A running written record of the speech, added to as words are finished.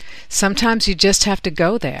Sometimes you just have to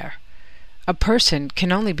go there. A person can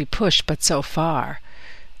only be pushed but so far.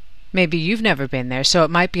 Maybe you've never been there, so it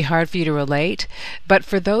might be hard for you to relate, but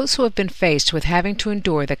for those who have been faced with having to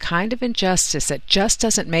endure the kind of injustice that just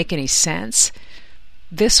doesn't make any sense,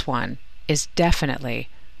 this one is definitely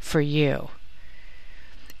for you.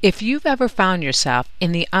 If you've ever found yourself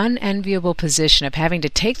in the unenviable position of having to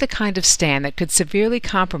take the kind of stand that could severely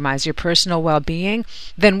compromise your personal well-being,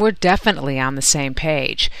 then we're definitely on the same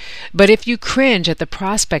page. But if you cringe at the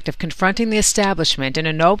prospect of confronting the establishment in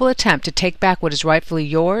a noble attempt to take back what is rightfully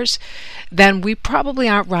yours, then we probably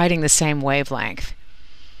aren't riding the same wavelength.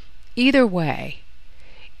 Either way,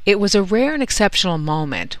 it was a rare and exceptional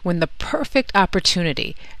moment when the perfect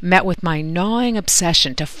opportunity met with my gnawing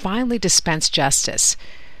obsession to finally dispense justice.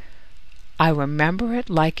 I remember it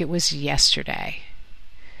like it was yesterday.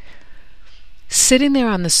 Sitting there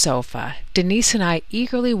on the sofa, Denise and I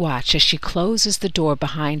eagerly watch as she closes the door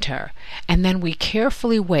behind her, and then we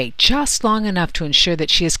carefully wait just long enough to ensure that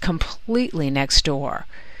she is completely next door.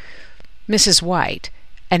 Mrs. White,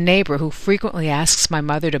 a neighbor who frequently asks my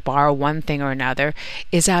mother to borrow one thing or another,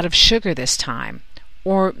 is out of sugar this time.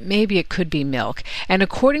 Or maybe it could be milk, and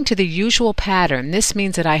according to the usual pattern, this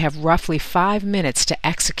means that I have roughly 5 minutes to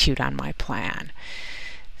execute on my plan.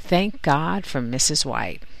 Thank God for Mrs.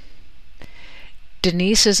 White.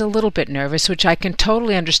 Denise is a little bit nervous, which I can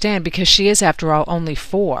totally understand because she is, after all, only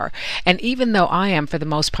 4, and even though I am for the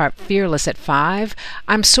most part fearless at 5,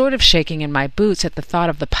 I'm sort of shaking in my boots at the thought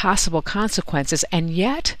of the possible consequences, and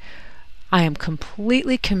yet I am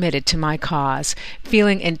completely committed to my cause,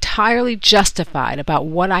 feeling entirely justified about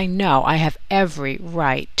what I know I have every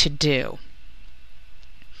right to do.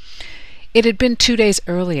 It had been 2 days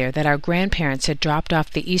earlier that our grandparents had dropped off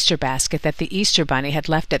the Easter basket that the Easter Bunny had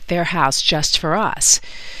left at their house just for us.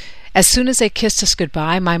 As soon as they kissed us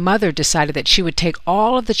goodbye, my mother decided that she would take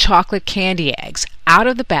all of the chocolate candy eggs out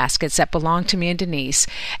of the baskets that belonged to me and Denise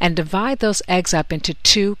and divide those eggs up into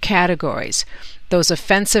 2 categories: those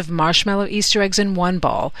offensive marshmallow Easter eggs in one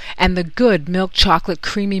bowl, and the good milk chocolate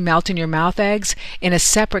creamy melt-in-your-mouth eggs in a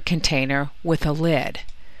separate container with a lid.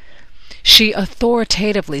 She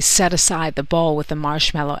authoritatively set aside the bowl with the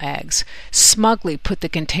marshmallow eggs, smugly put the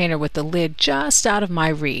container with the lid just out of my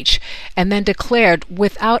reach, and then declared,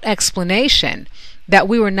 without explanation, that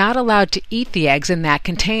we were not allowed to eat the eggs in that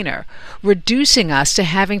container, reducing us to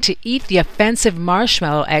having to eat the offensive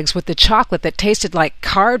marshmallow eggs with the chocolate that tasted like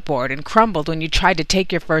cardboard and crumbled when you tried to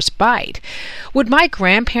take your first bite. Would my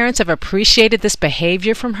grandparents have appreciated this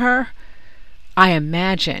behavior from her? I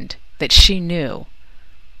imagined that she knew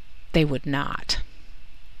they would not.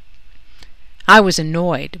 I was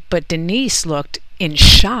annoyed, but Denise looked in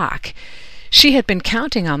shock. She had been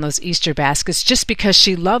counting on those Easter baskets just because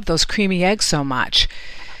she loved those creamy eggs so much.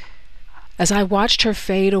 As I watched her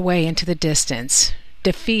fade away into the distance,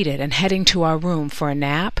 defeated and heading to our room for a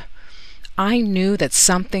nap, I knew that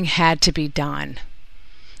something had to be done.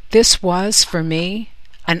 This was, for me,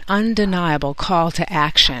 an undeniable call to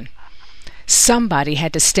action. Somebody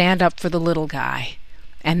had to stand up for the little guy,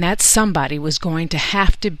 and that somebody was going to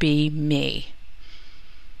have to be me.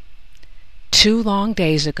 2 long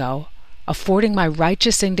days ago, affording my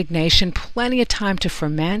righteous indignation plenty of time to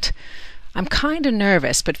ferment, I'm kind of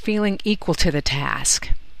nervous but feeling equal to the task.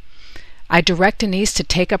 I direct Denise to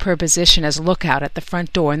take up her position as lookout at the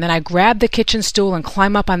front door, and then I grab the kitchen stool and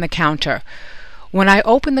climb up on the counter. When I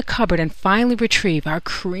open the cupboard and finally retrieve our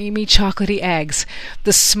creamy chocolatey eggs,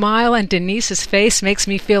 the smile on Denise's face makes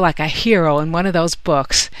me feel like a hero in one of those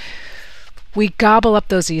books. We gobble up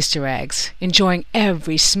those Easter eggs, enjoying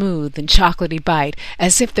every smooth and chocolatey bite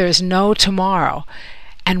as if there is no tomorrow.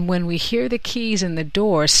 And when we hear the keys in the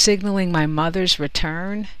door signaling my mother's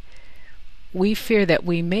return, we fear that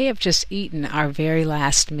we may have just eaten our very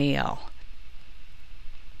last meal.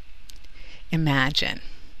 Imagine.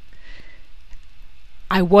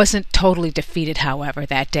 I wasn't totally defeated, however,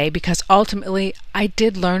 that day, because ultimately I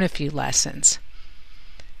did learn a few lessons.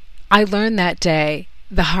 I learned that day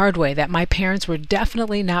the hard way that my parents were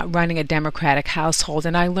definitely not running a democratic household,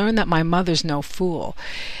 and I learned that my mother's no fool.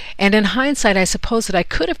 And in hindsight, I suppose that I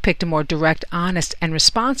could have picked a more direct, honest, and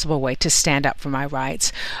responsible way to stand up for my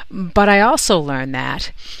rights. But I also learned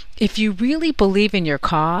that if you really believe in your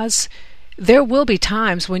cause, there will be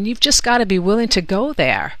times when you've just got to be willing to go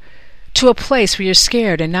there, to a place where you're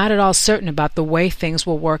scared and not at all certain about the way things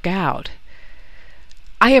will work out.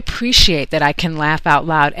 I appreciate that I can laugh out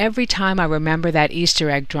loud every time I remember that Easter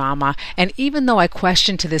egg drama, and even though I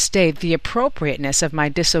question to this day the appropriateness of my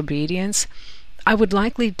disobedience, I would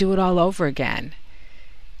likely do it all over again.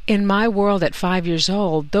 In my world at 5 years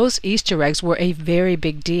old, those Easter eggs were a very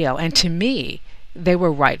big deal, and to me, they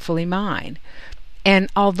were rightfully mine. And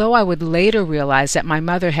although I would later realize that my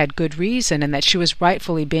mother had good reason and that she was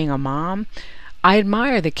rightfully being a mom, I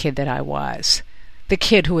admire the kid that I was, the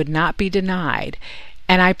kid who would not be denied,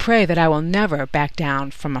 and I pray that I will never back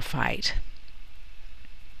down from a fight.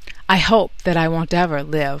 I hope that I won't ever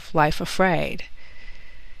live life afraid.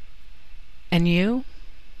 And you?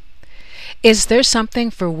 Is there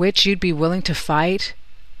something for which you'd be willing to fight,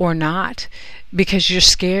 or not, because you're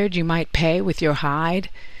scared you might pay with your hide?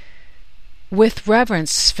 With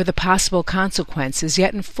reverence for the possible consequences,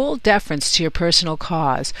 yet in full deference to your personal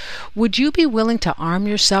cause, would you be willing to arm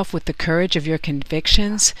yourself with the courage of your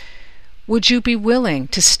convictions? Would you be willing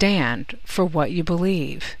to stand for what you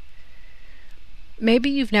believe?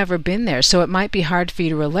 Maybe you've never been there, so it might be hard for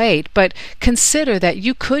you to relate, but consider that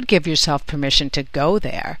you could give yourself permission to go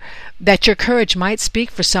there, that your courage might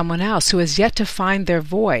speak for someone else who has yet to find their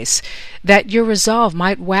voice, that your resolve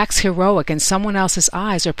might wax heroic in someone else's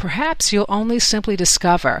eyes, or perhaps you'll only simply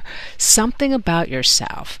discover something about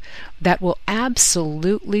yourself that will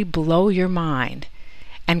absolutely blow your mind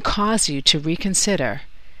and cause you to reconsider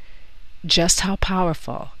just how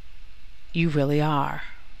powerful you really are.